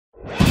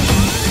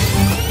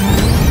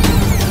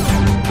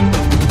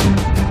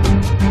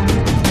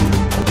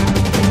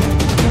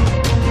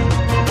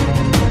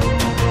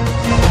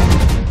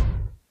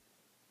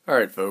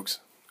Alright folks,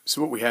 so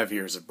what we have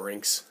here is a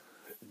Brinks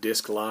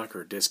disc lock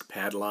or disc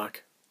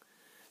padlock.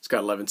 It's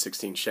got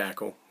 11/16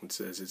 shackle. It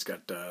says it's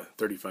got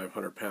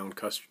 3,500 pound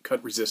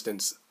cut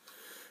resistance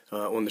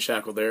on the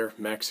shackle there,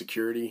 max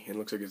security, and it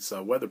looks like it's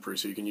weatherproof,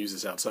 so you can use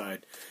this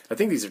outside. I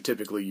think these are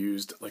typically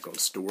used like on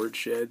storage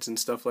sheds and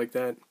stuff like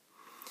that.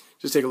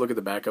 Just take a look at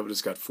the back of it.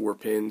 It's got 4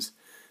 pins.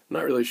 I'm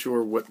not really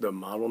sure what the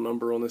model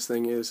number on this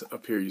thing is.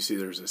 Up here you see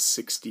there's a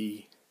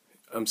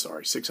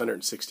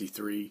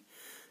 663,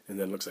 and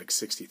then looks like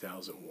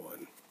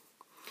 60,001.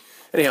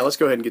 Anyhow, let's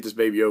go ahead and get this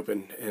baby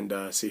open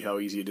and see how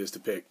easy it is to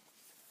pick.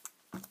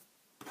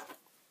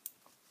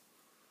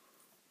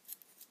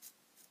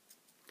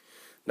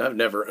 Now, I've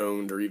never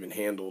owned or even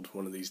handled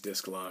one of these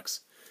disc locks.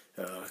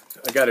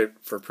 I got it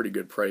for a pretty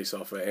good price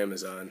off of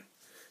Amazon,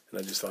 and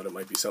I just thought it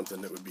might be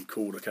something that would be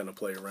cool to kind of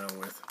play around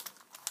with.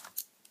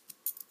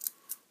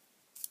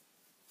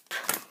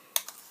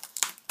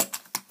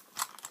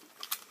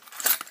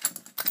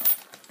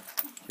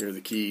 Here are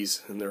the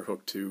keys, and they're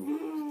hooked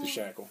to the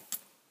shackle.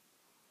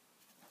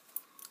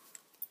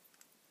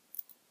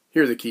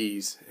 Here are the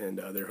keys, and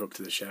they're hooked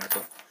to the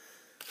shackle.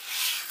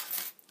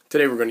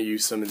 Today we're going to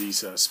use some of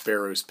these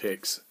Sparrows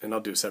picks, and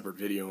I'll do a separate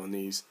video on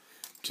these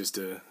just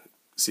to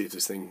see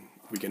if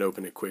we can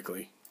open it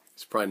quickly.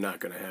 It's probably not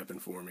going to happen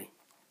for me.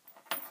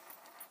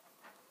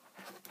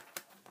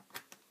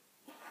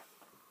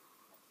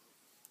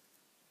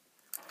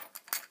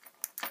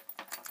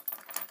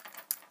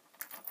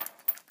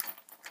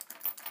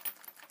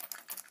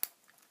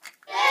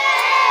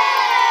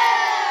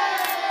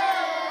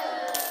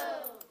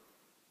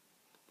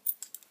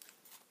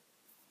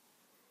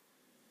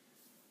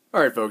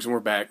 Alright folks, and we're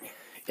back,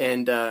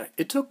 and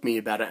it took me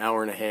about an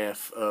hour and a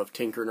half of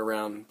tinkering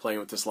around, playing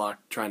with this lock,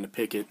 trying to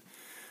pick it,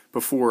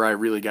 before I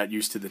really got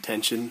used to the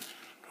tension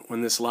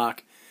on this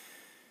lock.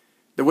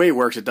 The way it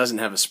works, it doesn't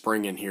have a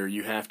spring in here.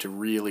 You have to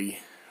really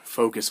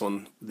focus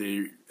on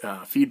the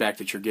feedback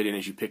that you're getting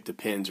as you pick the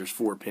pins. There's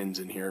 4 pins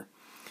in here,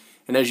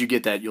 and as you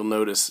get that, you'll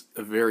notice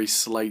a very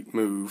slight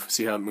move.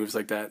 See how it moves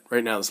like that?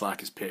 Right now this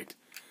lock is picked.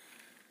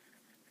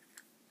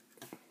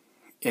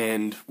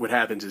 And what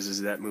happens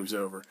is that moves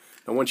over.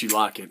 Now once you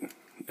lock it,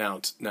 now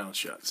it's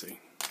shut, see?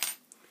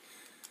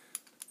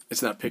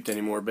 It's not picked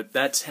anymore, but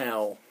that's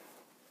how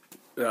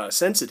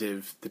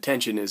sensitive the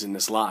tension is in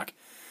this lock.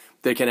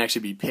 They can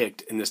actually be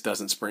picked and this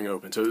doesn't spring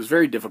open. So it was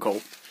very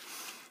difficult,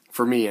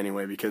 for me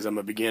anyway, because I'm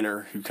a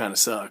beginner who kind of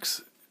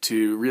sucks,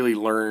 to really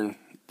learn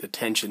the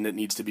tension that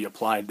needs to be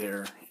applied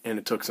there. And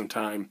it took some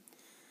time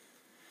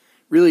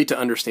really to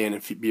understand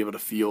and be able to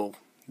feel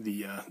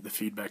the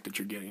feedback that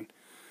you're getting.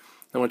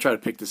 I'm going to try to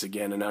pick this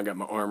again, and now I got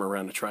my arm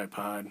around a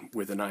tripod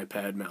with an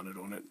iPad mounted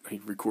on it. I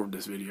recorded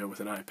this video with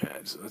an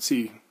iPad, so let's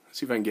see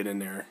if I can get in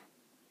there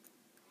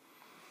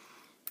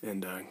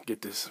and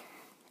get this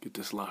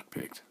lock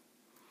picked.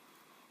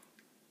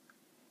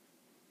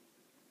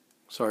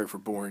 Sorry for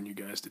boring you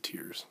guys to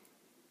tears.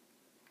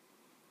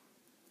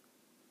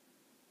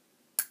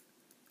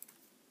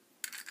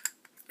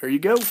 There you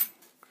go.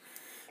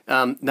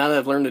 Now that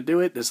I've learned to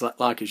do it, this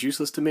lock is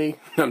useless to me.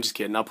 I'm just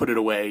kidding. I'll put it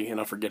away, and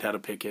I'll forget how to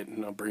pick it,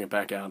 and I'll bring it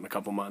back out in a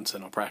couple months,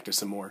 and I'll practice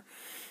some more.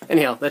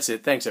 Anyhow, that's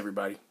it. Thanks,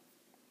 everybody.